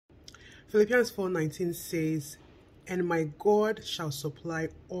Philippians 4:19 says, "And my God shall supply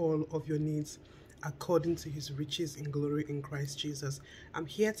all of your needs according to his riches in glory in Christ Jesus." I'm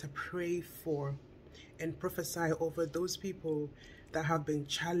here to pray for and prophesy over those people that have been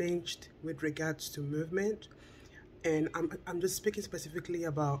challenged with regards to movement. And I'm just speaking specifically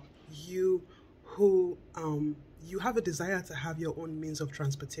about you who you have a desire to have your own means of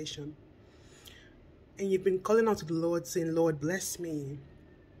transportation. And you've been calling out to the Lord saying, "Lord, bless me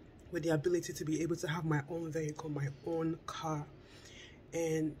with the ability to be able to have my own vehicle, my own car."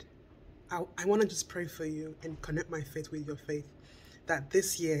 And I want to just pray for you and connect my faith with your faith, that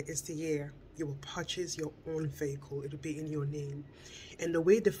this year is the year you will purchase your own vehicle. It will be in your name. And the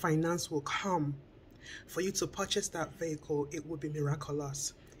way the finance will come for you to purchase that vehicle, it will be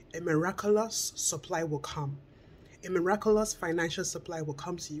miraculous. A miraculous supply will come. A miraculous financial supply will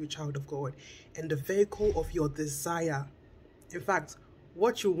come to you, child of God. And the vehicle of your desire, in fact,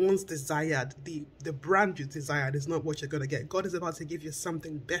 what you once desired, the brand you desired is not what you're going to get. God is about to give you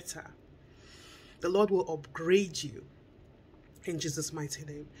something better. The Lord will upgrade you in Jesus' mighty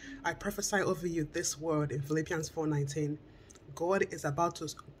name. I prophesy over you this word in Philippians 4:19. God is about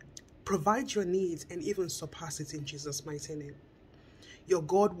to provide your needs and even surpass it in Jesus' mighty name. Your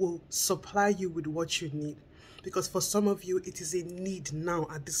God will supply you with what you need. Because for some of you, it is a need now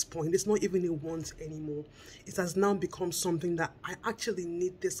at this point. It's not even a want anymore. It has now become something that I actually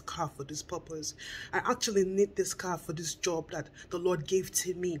need this car for this purpose. I actually need this car for this job that the Lord gave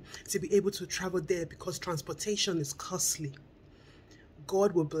to me to be able to travel there, because transportation is costly.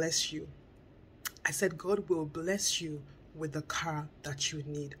 God will bless you. I said God will bless you with the car that you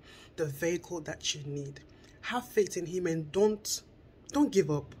need, the vehicle that you need. Have faith in him and don't give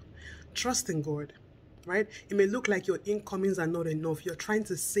up. Trust in God. Right? It may look like your incomings are not enough. You're trying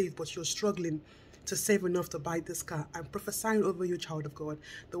to save, but you're struggling to save enough to buy this car. I'm prophesying over you, child of God.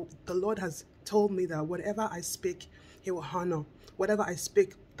 The Lord has told me that whatever I speak, he will honor. Whatever I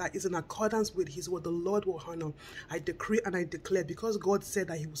speak that is in accordance with his word, the Lord will honor. I decree and I declare, because God said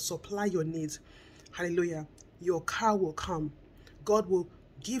that he will supply your needs. Hallelujah. Your car will come. God will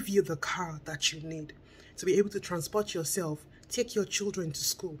give you the car that you need to be able to transport yourself, take your children to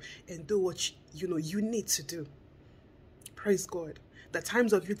school, and do what you need to do. Praise God. The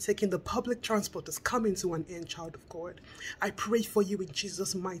times of you taking the public transport is coming to an end, child of God. I pray for you in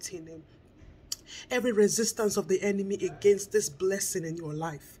Jesus' mighty name. Every resistance of the enemy against this blessing in your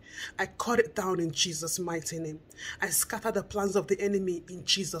life, I cut it down in Jesus' mighty name. I scatter the plans of the enemy in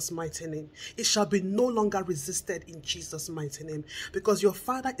Jesus' mighty name. It shall be no longer resisted in Jesus' mighty name. Because your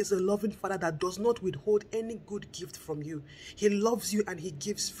Father is a loving Father that does not withhold any good gift from you. He loves you and he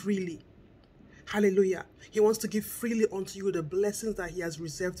gives freely. Hallelujah. He wants to give freely unto you the blessings that he has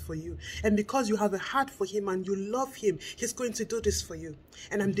reserved for you. And because you have a heart for him and you love him, he's going to do this for you.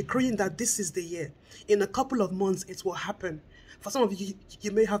 And I'm decreeing that this is the year. In a couple of months, it will happen. For some of you,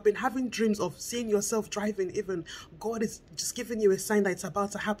 you may have been having dreams of seeing yourself driving even. God is just giving you a sign that it's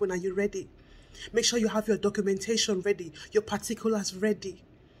about to happen. Are you ready? Make sure you have your documentation ready, your particulars ready.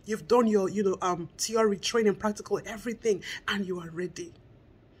 You've done your, theory, training, practical, everything, and you are ready.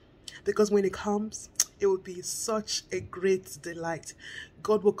 Because when it comes, it will be such a great delight.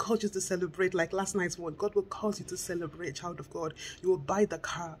 God will cause you to celebrate, like last night's one. God will cause you to celebrate, child of God. You will buy the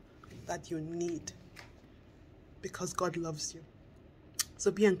car that you need because God loves you.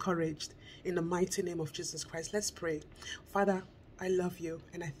 So be encouraged in the mighty name of Jesus Christ. Let's pray. Father, I love you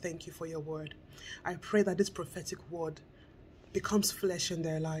and I thank you for your word. I pray that this prophetic word becomes flesh in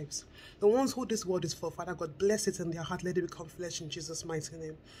their lives. The ones who this word is for, Father God, bless it in their heart. Let it become flesh in Jesus' mighty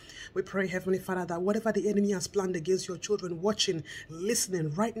name. We pray, Heavenly Father, that whatever the enemy has planned against your children, watching,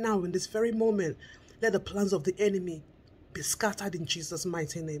 listening right now in this very moment, let the plans of the enemy be scattered in Jesus'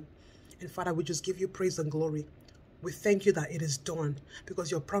 mighty name. And Father, we just give you praise and glory. We thank you that it is done, because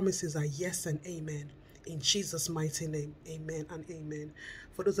your promises are yes and amen. In Jesus' mighty name, amen and amen.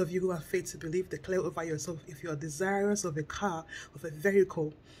 For those of you who have faith to believe, declare over yourself. If you are desirous of a car, of a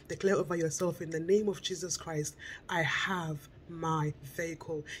vehicle, declare over yourself, in the name of Jesus Christ, I have my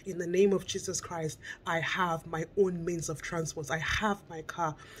vehicle. In the name of Jesus Christ, I have my own means of transport. I have my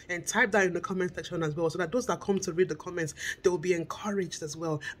car. And type that in the comment section as well, so that those that come to read the comments, they will be encouraged as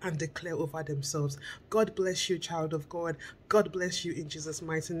well and declare over themselves. God bless you, child of God. God bless you in Jesus'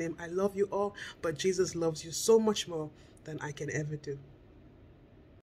 mighty name. I love you all, but Jesus loves you so much more than I can ever do.